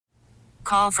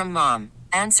call from mom.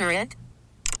 Answer it.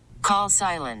 Call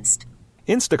silenced.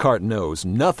 Instacart knows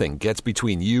nothing gets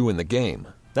between you and the game.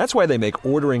 That's why they make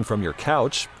ordering from your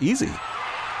couch easy.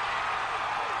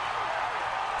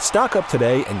 Stock up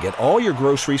today and get all your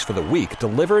groceries for the week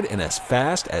delivered in as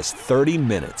fast as 30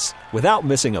 minutes without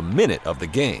missing a minute of the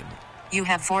game. You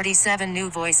have 47 new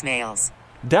voicemails.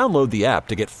 Download the app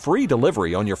to get free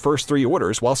delivery on your first 3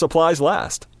 orders while supplies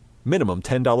last. Minimum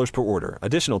 $10 per order.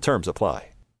 Additional terms apply.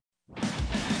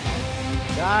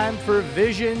 Time for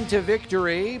Vision to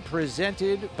Victory,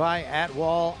 presented by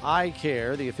Atwall Eye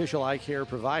Care, the official eye care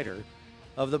provider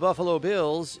of the Buffalo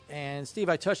Bills. And, Steve,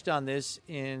 I touched on this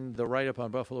in the write-up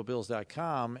on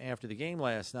BuffaloBills.com after the game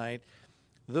last night.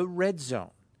 The red zone.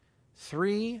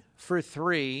 3 for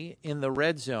 3 in the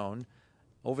red zone.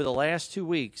 Over the last 2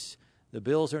 weeks, the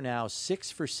Bills are now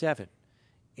 6 for 7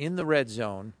 in the red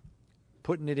zone,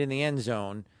 putting it in the end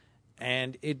zone.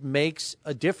 And it makes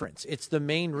a difference. It's the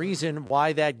main reason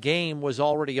why that game was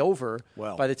already over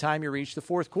by the time you reach the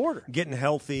fourth quarter. Getting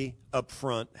healthy up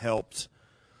front helped,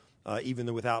 even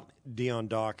though without Deion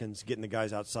Dawkins, getting the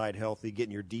guys outside healthy,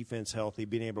 getting your defense healthy,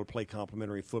 being able to play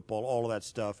complementary football, all of that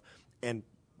stuff. And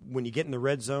when you get in the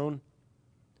red zone,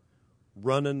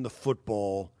 running the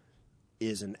football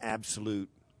is an absolute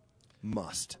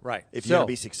must. Right. If you're going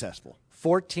to be successful.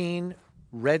 14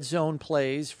 red zone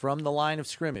plays from the line of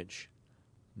scrimmage.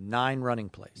 9 running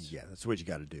plays. Yeah, that's what you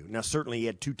got to do. Now, certainly he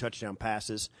had 2 touchdown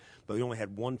passes, but he only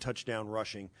had 1 touchdown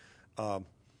rushing, and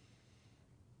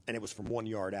it was from 1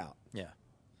 yard out. Yeah,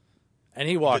 and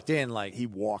he walked in like he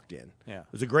walked in. Yeah,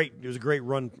 it was a great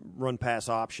run pass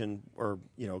option or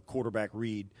quarterback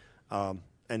read, and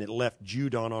it left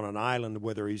Judon on an island.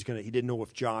 Whether he didn't know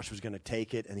if Josh was going to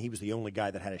take it, and he was the only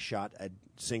guy that had a shot at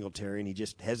Singletary, and he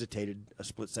just hesitated a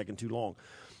split second too long.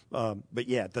 But,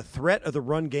 yeah, the threat of the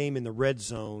run game in the red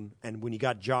zone, and when you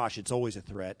got Josh, it's always a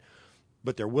threat,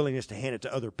 but their willingness to hand it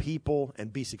to other people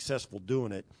and be successful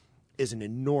doing it is an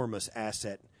enormous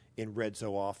asset in red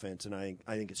zone offense, and I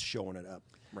think it's showing it up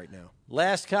right now.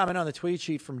 Last comment on the tweet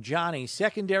sheet from Johnny.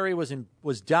 Secondary was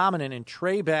dominant in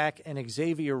Trey Back and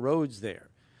Xavier Rhodes there.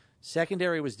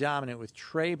 Secondary was dominant with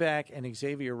Trey Back and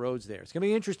Xavier Rhodes there. It's going to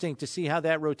be interesting to see how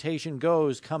that rotation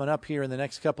goes coming up here in the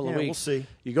next couple of weeks. We'll see.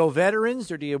 You go veterans,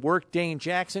 or do you work Dane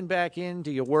Jackson back in? Do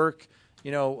you work,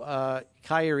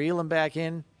 Kyer Elam back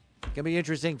in? It's going to be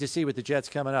interesting to see with the Jets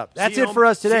coming up. That's it for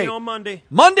us today. See you on Monday.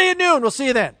 Monday at noon. We'll see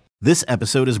you then. This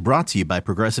episode is brought to you by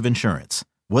Progressive Insurance.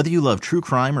 Whether you love true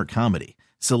crime or comedy,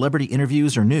 celebrity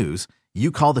interviews or news,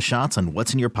 you call the shots on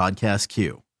what's in your podcast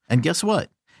queue. And guess what?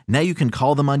 Now you can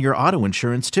call them on your auto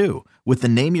insurance, too, with the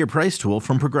Name Your Price tool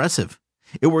from Progressive.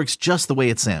 It works just the way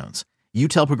it sounds. You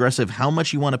tell Progressive how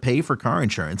much you want to pay for car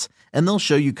insurance, and they'll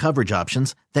show you coverage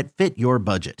options that fit your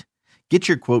budget. Get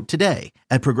your quote today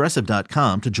at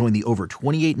Progressive.com to join the over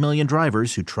 28 million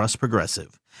drivers who trust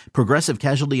Progressive. Progressive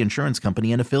Casualty Insurance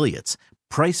Company and Affiliates.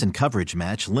 Price and coverage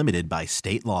match limited by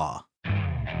state law.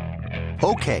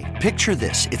 Okay, picture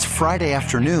this. It's Friday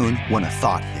afternoon when a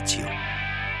thought hits you.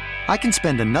 I can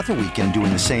spend another weekend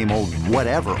doing the same old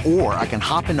whatever, or I can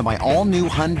hop into my all-new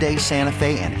Hyundai Santa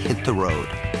Fe and hit the road.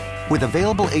 With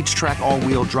available H-Track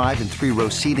all-wheel drive and 3-row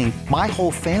seating, my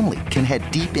whole family can head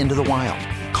deep into the wild.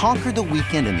 Conquer the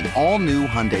weekend in the all-new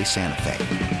Hyundai Santa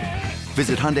Fe.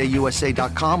 Visit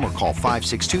HyundaiUSA.com or call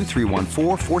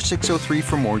 562-314-4603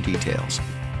 for more details.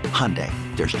 Hyundai,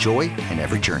 there's joy in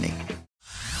every journey.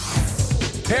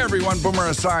 Hey everyone, Boomer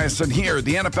Esiason here.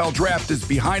 The NFL Draft is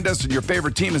behind us and your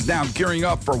favorite team is now gearing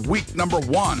up for week number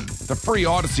 1. The free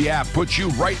Odyssey app puts you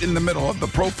right in the middle of the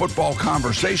pro football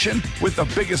conversation with the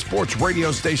biggest sports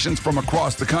radio stations from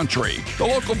across the country. The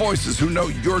local voices who know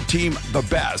your team the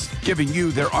best, giving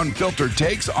you their unfiltered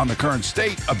takes on the current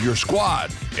state of your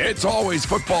squad. It's always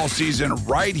football season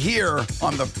right here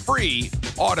on the free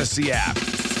Odyssey app.